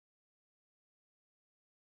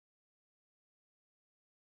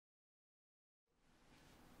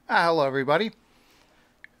Hello everybody.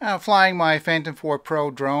 Flying my Phantom 4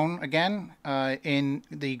 Pro drone again in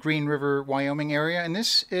the Green River Wyoming area, and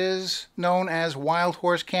this is known as Wild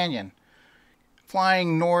Horse Canyon.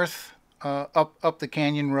 Flying north up the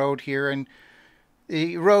canyon road here, and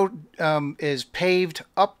the road is paved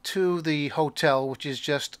up to the hotel, which is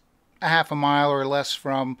just a half a mile or less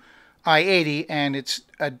from I-80, and it's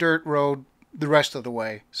a dirt road the rest of the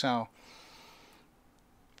way. So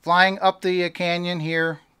flying up the canyon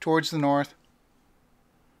here towards the north.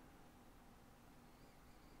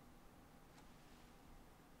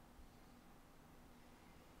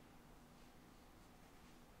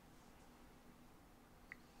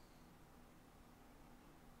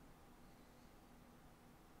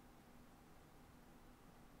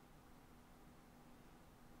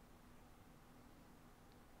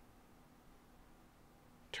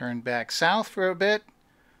 Turn back south for a bit,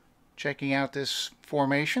 checking out this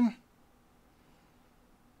formation.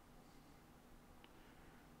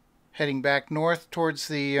 Heading back north towards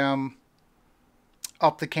the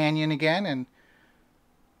up the canyon again, and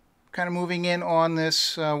kind of moving in on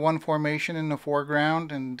this one formation in the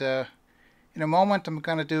foreground. And in a moment I'm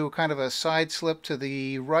going to do kind of a side slip to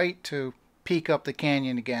the right to peek up the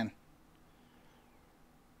canyon again.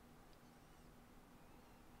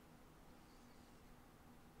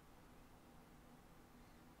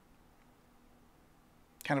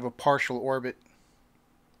 Kind of a partial orbit.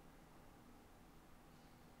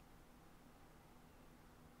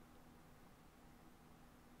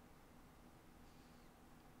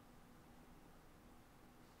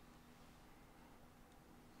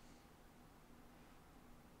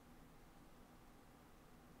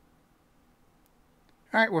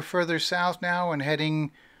 Alright, we're further south now and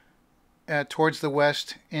heading towards the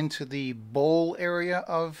west into the bowl area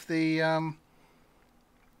of the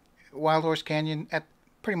Wild Horse Canyon, at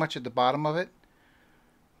pretty much at the bottom of it.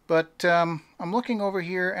 But I'm looking over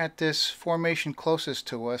here at this formation closest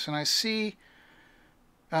to us, and I see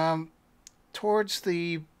towards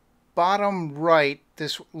the bottom right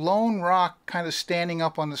this lone rock kind of standing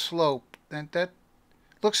up on the slope. That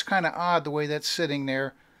looks kind of odd, the way that's sitting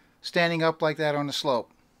there, standing up like that on the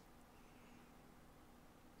slope.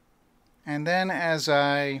 And then as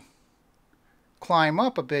I climb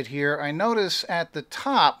up a bit here, I notice at the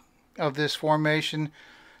top of this formation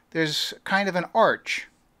there's kind of an arch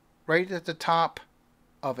right at the top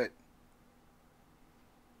of it.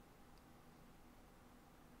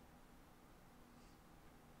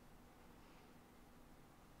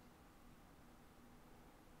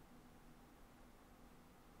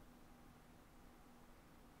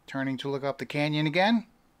 Turning to look up the canyon again.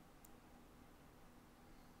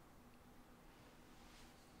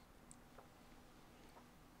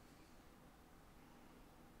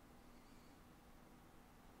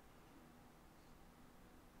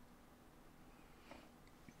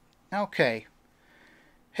 Okay,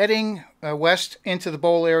 heading west into the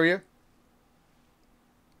bowl area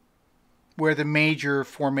where the major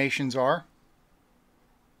formations are.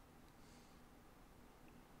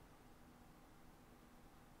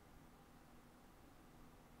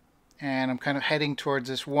 And I'm kind of heading towards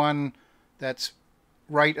this one that's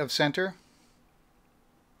right of center.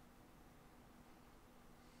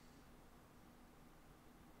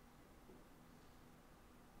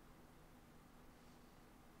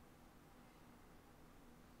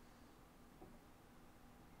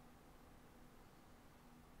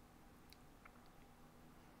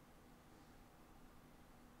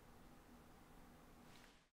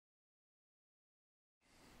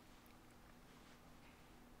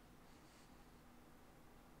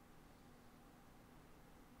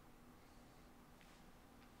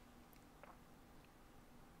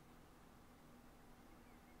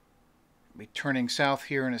 Be turning south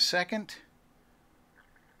here in a second.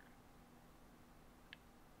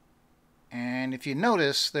 And if you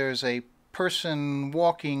notice, there's a person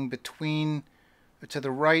walking between to the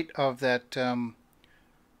right of that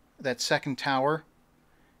that second tower.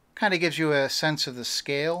 Kind of gives you a sense of the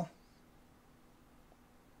scale.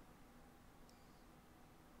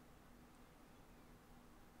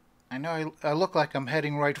 I know I look like I'm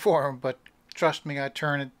heading right for him, but trust me, I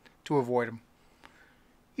turn it to avoid him.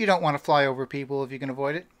 You don't want to fly over people if you can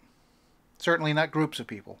avoid it. Certainly not groups of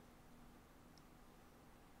people.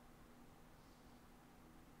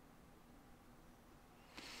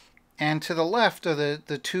 And to the left of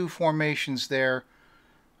the two formations there,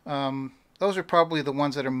 those are probably the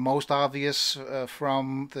ones that are most obvious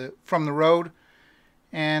from the road.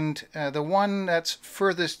 And the one that's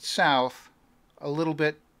furthest south, a little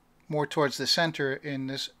bit more towards the center in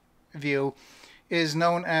this view, is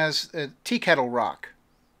known as Tea Kettle Rock.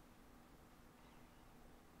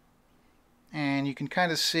 And you can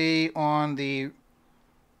kind of see on the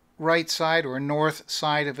right side or north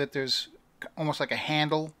side of it, there's almost like a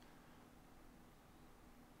handle.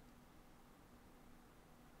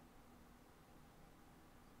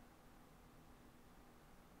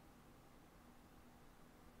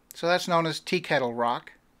 So that's known as tea kettle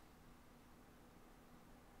rock.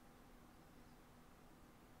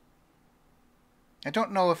 I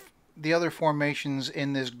don't know if the other formations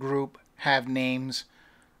in this group have names.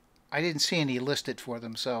 I didn't see any listed for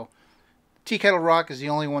them, so tea kettle rock is the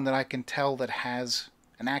only one that I can tell that has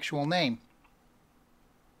an actual name.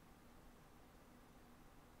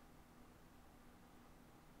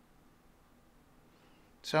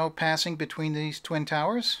 So passing between these twin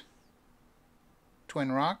towers,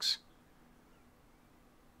 twin rocks,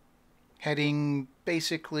 heading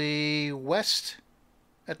basically west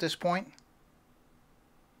at this point.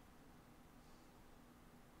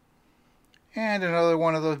 And another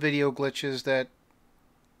one of those video glitches that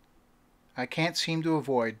I can't seem to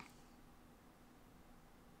avoid.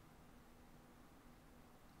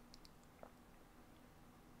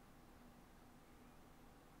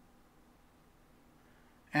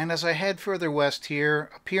 And as I head further west here,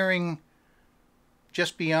 appearing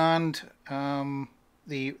just beyond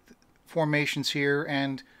the formations here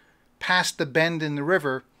and past the bend in the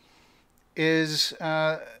river is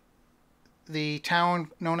the town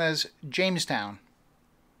known as James Town.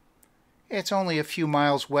 It's only a few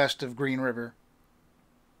miles west of Green River.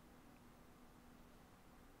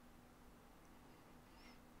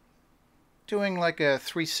 Doing like a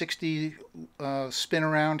 360 spin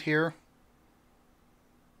around here.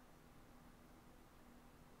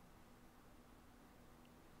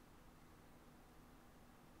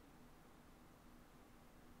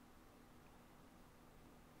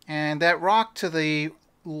 And that rock to the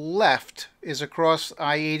left is across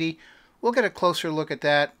I-80. We'll get a closer look at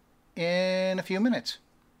that in a few minutes.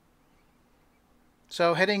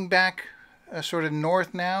 So heading back sort of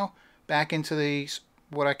north now, back into the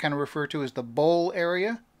what I kind of refer to as the bowl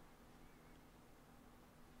area.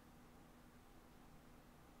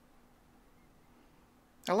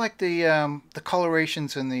 I like the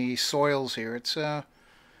colorations in the soils here. It's you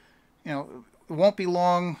know, it won't be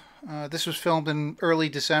long. This was filmed in early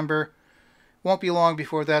December. Won't be long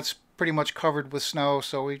before that's pretty much covered with snow,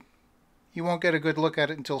 so you won't get a good look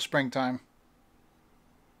at it until springtime.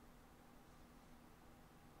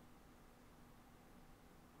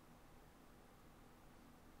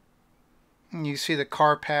 And you see the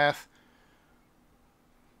car path,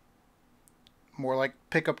 more like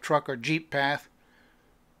pickup truck or Jeep path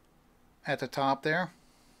at the top there.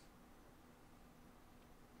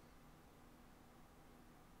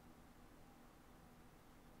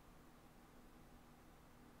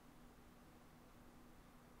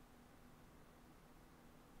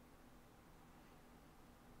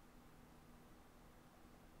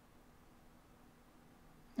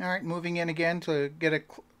 All right, moving in again to get a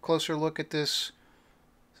closer look at this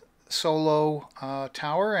solo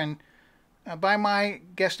tower, and by my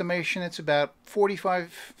guesstimation, it's about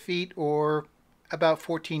 45 feet or about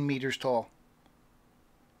 14 meters tall.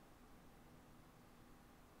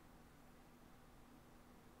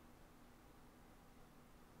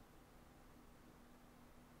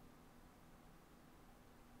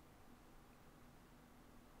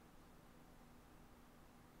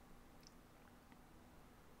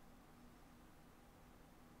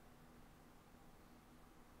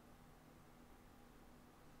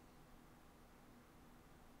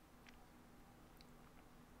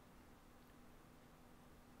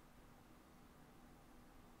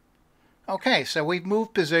 Okay, so we've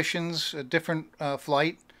moved positions, a different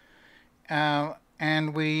flight,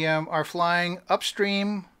 and we are flying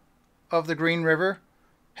upstream of the Green River,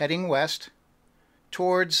 heading west,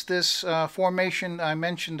 towards this formation I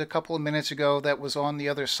mentioned a couple of minutes ago that was on the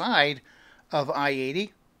other side of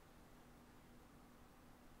I-80.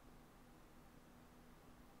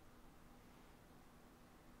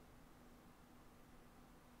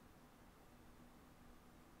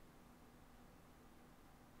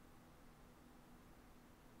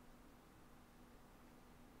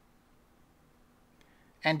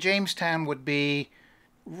 And Jamestown would be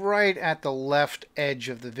right at the left edge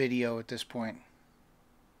of the video at this point.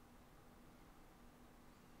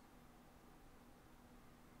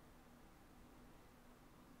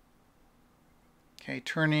 Okay,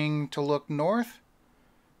 turning to look north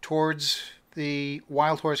towards the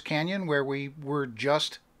Wild Horse Canyon where we were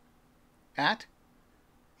just at.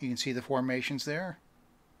 You can see the formations there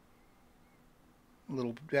a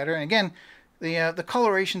little bit better. And again, the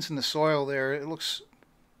colorations in the soil there, it looks,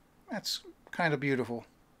 that's kind of beautiful.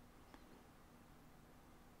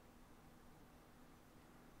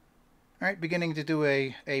 All right, beginning to do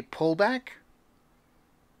a pullback.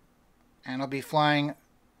 And I'll be flying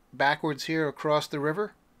backwards here across the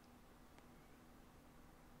river.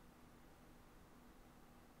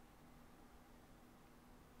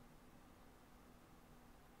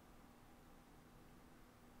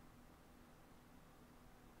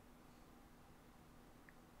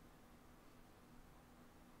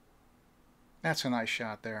 That's a nice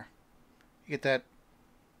shot there. You get that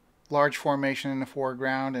large formation in the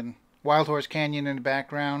foreground and Wild Horse Canyon in the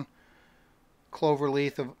background.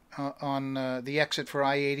 Cloverleaf on the exit for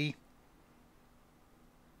I-80.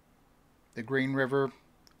 The Green River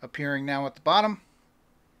appearing now at the bottom.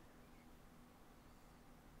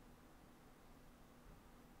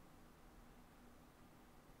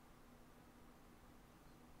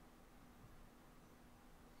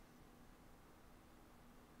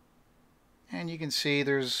 And you can see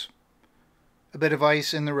there's a bit of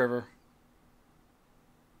ice in the river.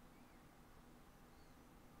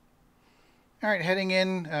 All right, heading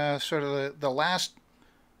in sort of the last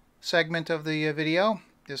segment of the video,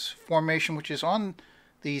 this formation which is on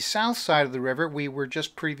the south side of the river. We were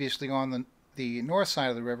just previously on the north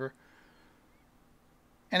side of the river.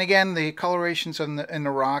 And again, the colorations in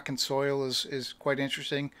the rock and soil is quite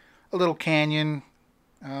interesting. A little canyon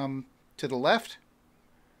to the left.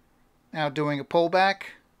 Now doing a pullback.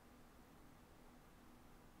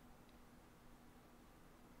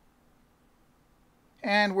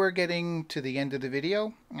 And we're getting to the end of the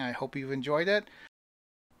video. I hope you've enjoyed it.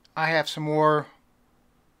 I have some more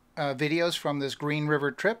videos from this Green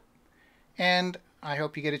River trip, and I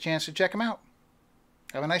hope you get a chance to check them out.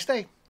 Have a nice day.